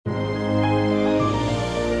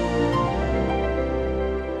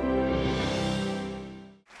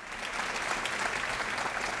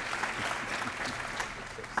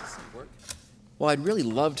Well, I'd really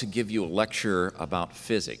love to give you a lecture about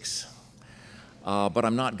physics, but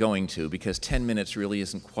I'm not going to because 10 minutes really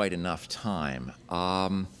isn't quite enough time.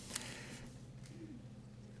 A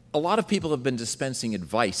lot of people have been dispensing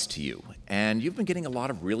advice to you, and you've been getting a lot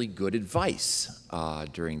of really good advice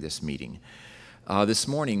during this meeting. This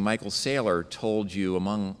morning, Michael Saylor told you,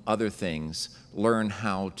 among other things, learn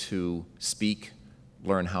how to speak,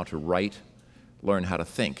 learn how to write, learn how to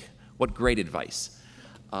think. What great advice.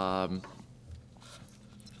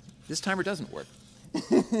 This timer doesn't work.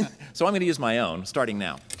 So I'm going to use my own, starting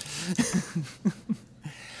now.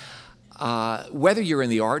 Whether you're in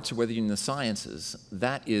the arts or whether you're in the sciences,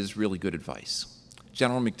 that is really good advice.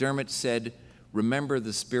 General McDermott said, remember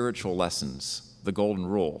the spiritual lessons, the golden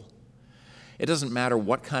rule. It doesn't matter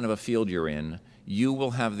what kind of a field you're in, you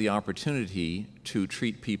will have the opportunity to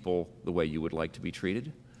treat people the way you would like to be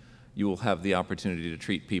treated. You will have the opportunity to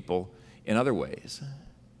treat people in other ways.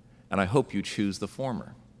 And I hope you choose the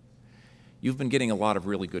former. You've been getting a lot of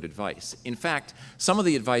really good advice. In fact, some of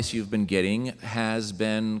the advice you've been getting has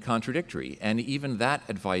been contradictory, and even that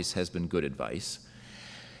advice has been good advice.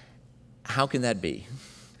 How can that be?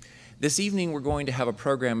 This evening we're going to have a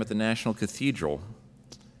program at the National Cathedral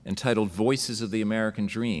entitled Voices of the American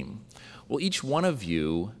Dream. Well, each one of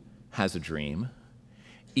you has a dream.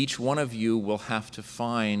 Each one of you will have to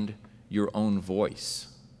find your own voice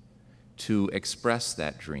to express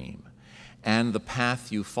that dream. And the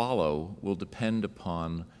path you follow will depend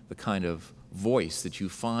upon the kind of voice that you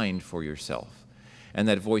find for yourself. And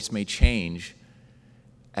that voice may change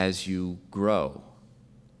as you grow.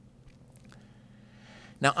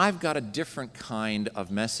 Now, I've got a different kind of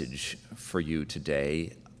message for you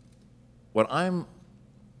today. What I'm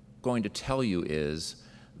going to tell you is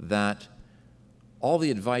that all the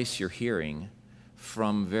advice you're hearing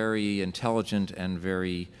from very intelligent and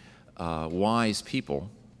very wise people,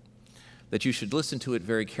 that you should listen to it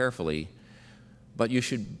very carefully, but you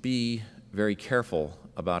should be very careful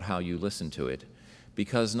about how you listen to it,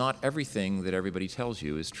 because not everything that everybody tells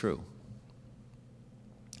you is true.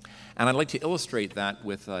 And I'd like to illustrate that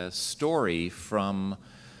with a story from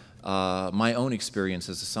my own experience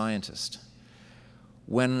as a scientist.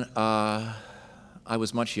 When I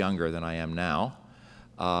was much younger than I am now,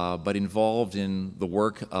 but involved in the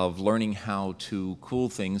work of learning how to cool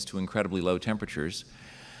things to incredibly low temperatures,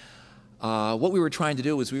 what we were trying to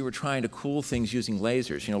do was we were trying to cool things using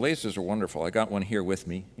lasers. You know, lasers are wonderful. I got one here with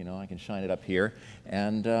me. You know, I can shine it up here.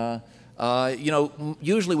 And, you know,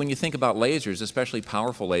 usually when you think about lasers, especially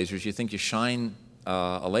powerful lasers, you think you shine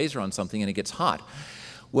a laser on something and it gets hot.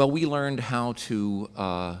 Well, we learned how to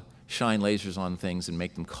shine lasers on things and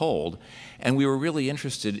make them cold. And we were really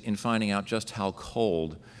interested in finding out just how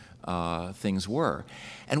cold things were.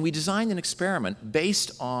 And we designed an experiment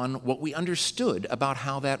based on what we understood about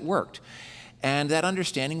how that worked. And that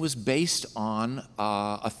understanding was based on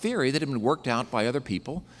a theory that had been worked out by other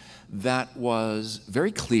people that was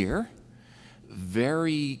very clear,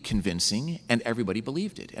 very convincing, and everybody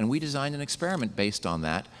believed it. And we designed an experiment based on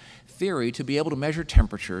that theory to be able to measure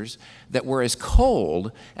temperatures that were as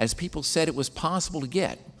cold as people said it was possible to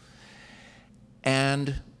get.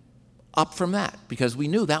 And up from that, because we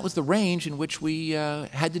knew that was the range in which we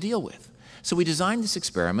had to deal with. So we designed this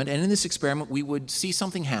experiment, and in this experiment we would see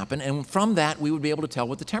something happen, and from that we would be able to tell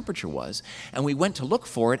what the temperature was. And we went to look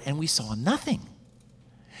for it, and we saw nothing.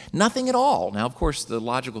 Nothing at all. Now, of course, the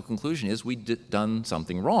logical conclusion is we'd done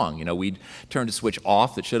something wrong. You know, we'd turned a switch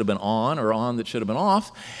off that should have been on, or on that should have been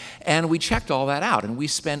off, and we checked all that out, and we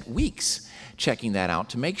spent weeks checking that out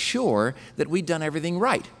to make sure that we'd done everything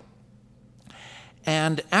right.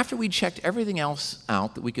 And after we'd checked everything else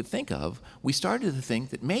out that we could think of, we started to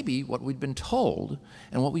think that maybe what we'd been told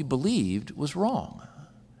and what we believed was wrong.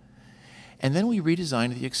 And then we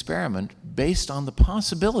redesigned the experiment based on the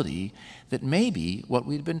possibility that maybe what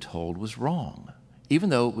we'd been told was wrong,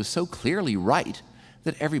 even though it was so clearly right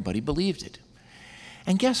that everybody believed it.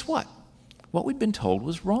 And guess what? What we'd been told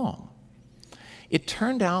was wrong. It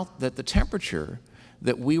turned out that the temperature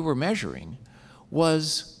that we were measuring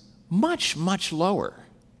was much, much lower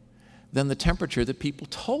than the temperature that people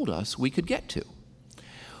told us we could get to.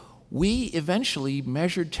 We eventually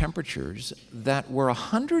measured temperatures that were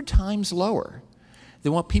 100 times lower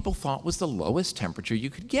than what people thought was the lowest temperature you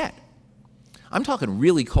could get. I'm talking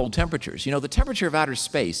really cold temperatures. You know, the temperature of outer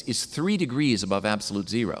space is 3 degrees above absolute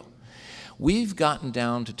zero. We've gotten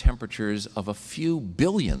down to temperatures of a few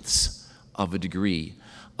billionths of a degree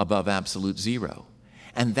above absolute zero.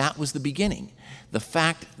 And that was the beginning. The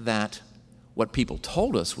fact that what people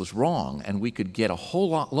told us was wrong and we could get a whole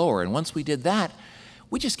lot lower. And once we did that,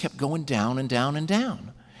 we just kept going down and down and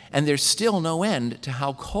down. And there's still no end to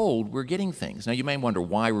how cold we're getting things. Now, you may wonder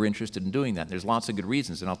why we're interested in doing that. There's lots of good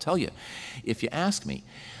reasons, and I'll tell you if you ask me.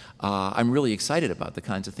 I'm really excited about the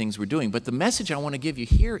kinds of things we're doing. But the message I want to give you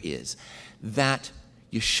here is that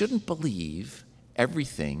you shouldn't believe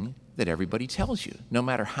everything that everybody tells you, no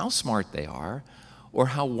matter how smart they are or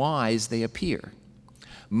how wise they appear.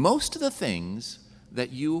 Most of the things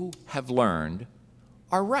that you have learned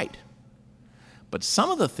are right. But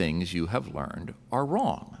some of the things you have learned are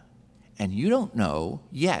wrong, and you don't know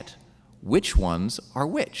yet which ones are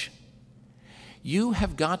which. You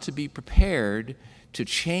have got to be prepared to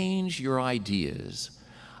change your ideas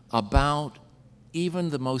about even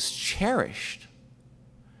the most cherished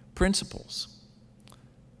principles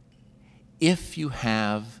if you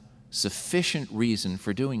have sufficient reason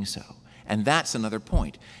for doing so. And that's another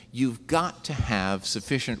point. You've got to have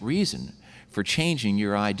sufficient reason for changing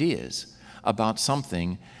your ideas about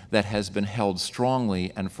something that has been held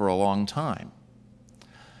strongly and for a long time.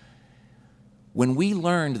 When we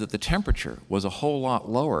learned that the temperature was a whole lot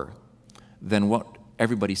lower than what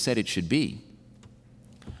everybody said it should be,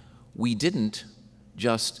 we didn't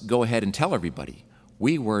just go ahead and tell everybody.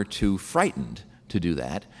 We were too frightened to do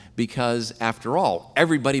that because, after all,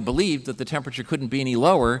 everybody believed that the temperature couldn't be any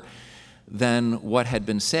lower than what had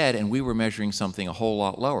been said, and we were measuring something a whole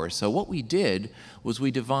lot lower. So what we did was we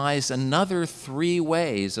devised another 3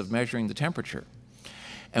 ways of measuring the temperature.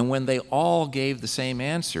 And when they all gave the same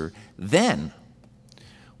answer, then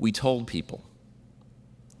we told people.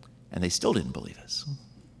 And they still didn't believe us.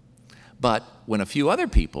 But when a few other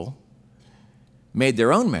people made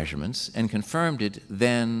their own measurements and confirmed it,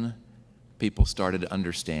 then people started to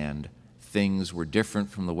understand things were different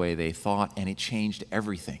from the way they thought, and it changed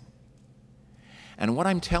everything. And what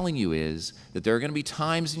I'm telling you is that there are going to be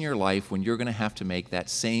times in your life when you're going to have to make that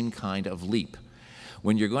same kind of leap,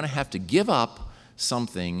 when you're going to have to give up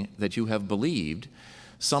something that you have believed,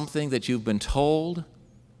 something that you've been told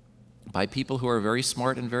by people who are very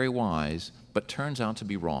smart and very wise, but turns out to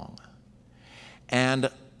be wrong.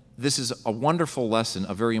 And this is a wonderful lesson,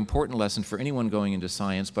 a very important lesson for anyone going into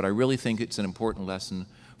science, but I really think it's an important lesson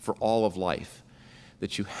for all of life,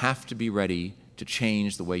 that you have to be ready to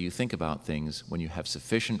change the way you think about things when you have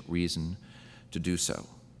sufficient reason to do so.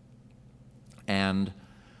 And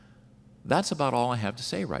that's about all I have to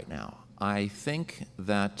say right now. I think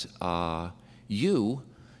that you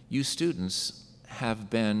students have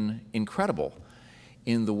been incredible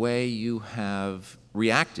in the way you have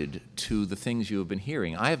reacted to the things you have been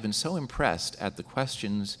hearing. I have been so impressed at the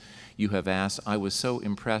questions you have asked. I was so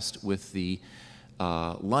impressed with the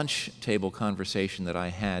lunch table conversation that I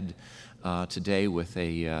had today with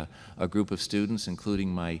a group of students, including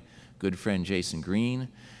my good friend Jason Green,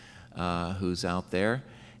 who's out there,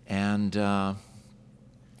 and a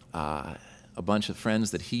bunch of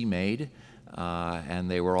friends that he made.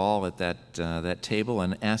 And they were all at that table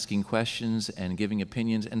and asking questions and giving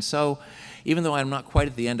opinions. And so, even though I'm not quite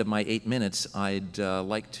at the end of my 8 minutes, I'd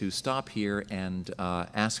like to stop here and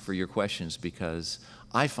ask for your questions, because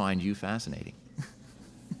I find you fascinating.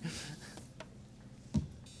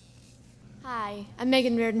 Hi, I'm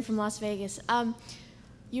Megan Reardon from Las Vegas.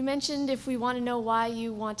 You mentioned if we want to know why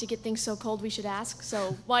you want to get things so cold, we should ask.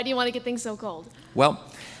 So why do you want to get things so cold? Well,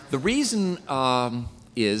 the reason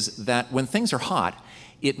is that when things are hot,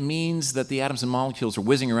 it means that the atoms and molecules are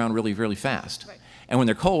whizzing around really, really fast. Right. And when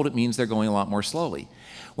they're cold, it means they're going a lot more slowly.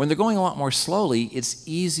 When they're going a lot more slowly, it's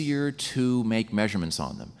easier to make measurements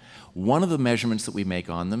on them. One of the measurements that we make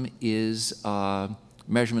on them is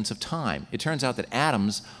measurements of time. It turns out that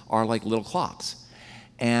atoms are like little clocks.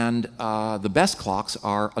 And the best clocks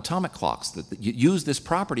are atomic clocks that use this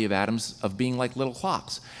property of atoms of being like little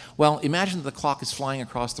clocks. Well, imagine that the clock is flying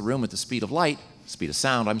across the room at the speed of light, speed of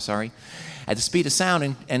sound, I'm sorry, at the speed of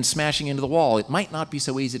sound and smashing into the wall. It might not be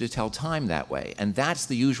so easy to tell time that way, and that's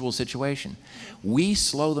the usual situation. We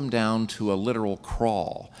slow them down to a literal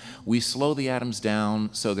crawl. We slow the atoms down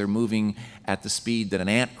so they're moving at the speed that an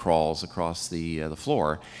ant crawls across the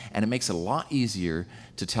floor, and it makes it a lot easier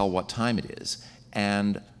to tell what time it is.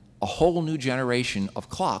 And a whole new generation of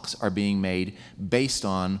clocks are being made based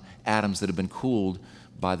on atoms that have been cooled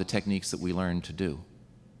by the techniques that we learned to do.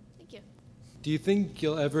 Thank you. Do you think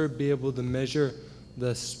you'll ever be able to measure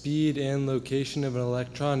the speed and location of an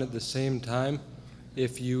electron at the same time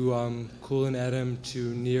if you cool an atom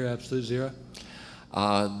to near absolute zero?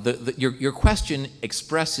 Your question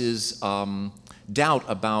expresses doubt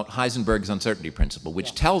about Heisenberg's uncertainty principle,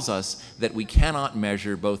 which tells us that we cannot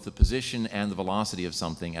measure both the position and the velocity of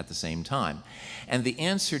something at the same time. And the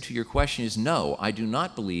answer to your question is no, I do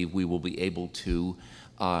not believe we will be able to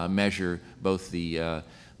measure both the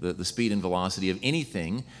the speed and velocity of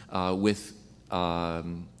anything with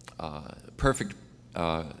perfect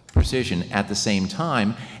precision at the same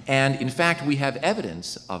time. And in fact, we have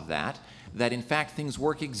evidence of that in fact things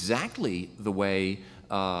work exactly the way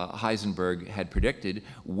Heisenberg had predicted.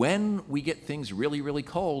 When we get things really, really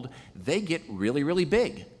cold, they get really, really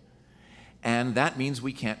big. And that means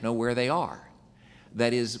we can't know where they are.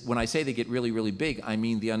 That is, when I say they get really, really big, I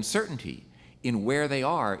mean the uncertainty in where they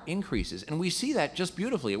are increases. And we see that just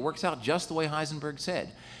beautifully. It works out just the way Heisenberg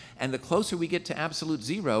said. And the closer we get to absolute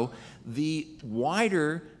zero, the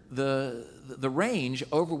wider the range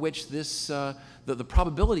over which this, the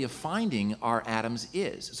probability of finding our atoms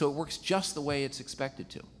is. So it works just the way it's expected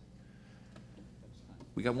to.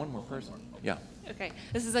 We got one more person. Yeah. Okay,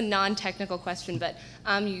 this is a non-technical question, but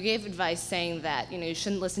you gave advice saying that you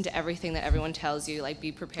shouldn't listen to everything that everyone tells you. Like,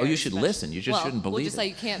 be prepared. Oh, you should listen. You just shouldn't believe just it. like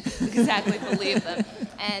you can't exactly believe them.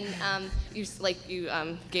 And you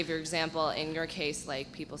gave your example. In your case,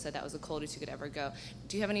 like people said that was the coldest you could ever go.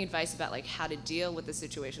 Do you have any advice about like how to deal with the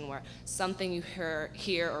situation where something you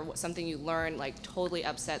hear or something you learn like totally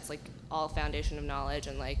upsets like all foundation of knowledge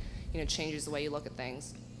and like changes the way you look at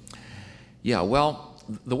things? Yeah. Well,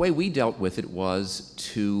 the way we dealt with it was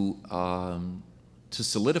to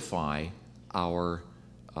solidify our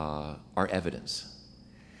evidence.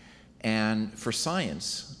 And for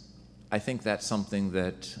science, I think that's something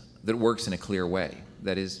that works in a clear way.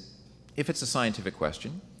 That is, if it's a scientific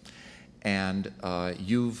question and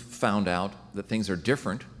you've found out that things are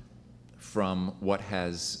different from what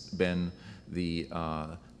has been the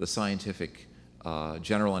scientific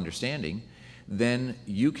general understanding, then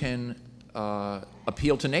you can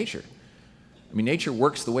appeal to nature. I mean, nature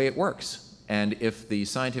works the way it works. And if the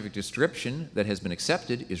scientific description that has been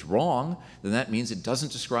accepted is wrong, then that means it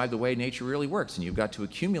doesn't describe the way nature really works. And you've got to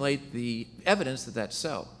accumulate the evidence that that's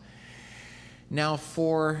so. Now,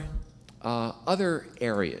 for other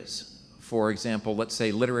areas, for example, let's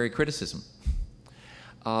say literary criticism,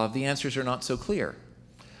 the answers are not so clear.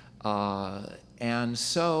 And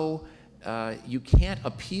so you can't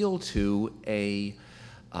appeal to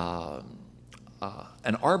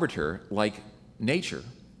an arbiter like nature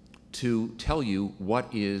to tell you what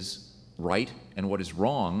is right and what is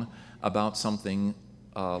wrong about something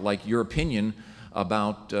like your opinion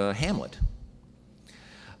about Hamlet.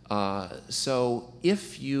 So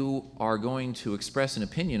if you are going to express an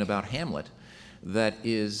opinion about Hamlet that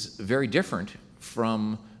is very different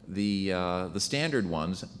from the standard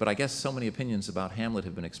ones, but I guess so many opinions about Hamlet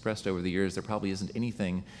have been expressed over the years, there probably isn't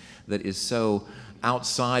anything that is so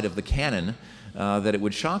outside of the canon that it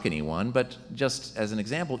would shock anyone. But just as an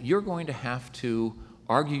example, you're going to have to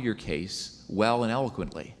argue your case well and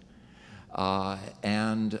eloquently. I'm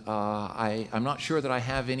not sure that I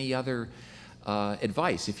have any other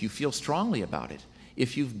advice. If you feel strongly about it,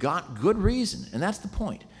 if you've got good reason, and that's the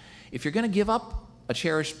point. If you're going to give up a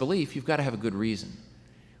cherished belief, you've got to have a good reason.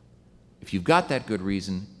 If you've got that good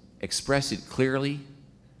reason, express it clearly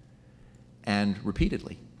and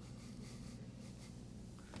repeatedly.